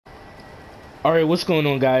All right, what's going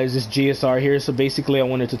on, guys? It's GSR here. So basically, I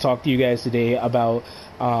wanted to talk to you guys today about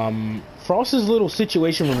Frost's little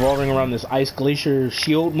situation revolving around this Ice Glacier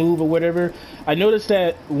shield move or whatever. I noticed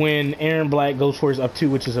that when Aaron Black goes for his up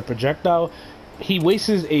 2, which is a projectile, he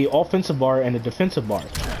wastes a offensive bar and a defensive bar.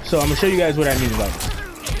 So I'm gonna show you guys what I mean by this.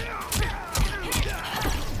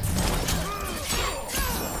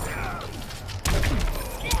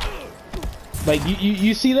 Like,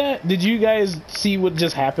 you see that? Did you guys see what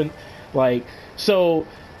just happened? Like, so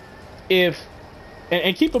if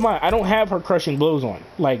and keep in mind, I don't have her crushing blows on.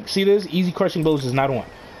 Like, see this? Easy crushing blows is not on.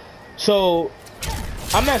 So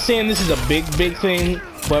I'm not saying this is a big thing,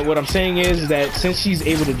 but what I'm saying is that since she's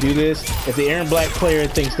able to do this, if the Aaron Black player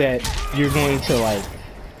thinks that you're going to, like,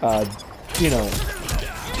 you know,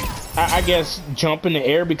 I guess jump in the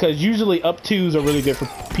air, because usually up 2s are really good for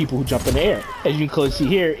people who jump in the air. As you can clearly see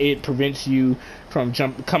here, it prevents you from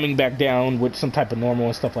coming back down with some type of normal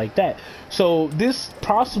and stuff like that. So this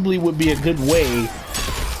possibly would be a good way,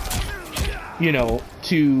 you know,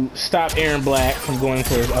 to stop Aaron Black from going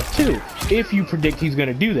for his up 2, if you predict he's going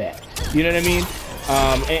to do that. You know what I mean?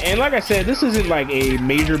 And like I said, this isn't like a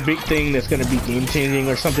major big thing that's going to be game changing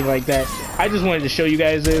or something like that. I just wanted to show you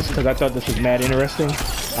guys this because I thought this was mad interesting.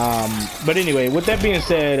 But anyway, with that being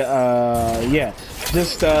said, yeah,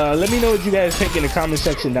 just let me know what you guys think in the comment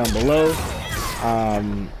section down below.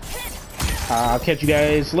 I'll catch you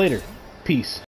guys later. Peace.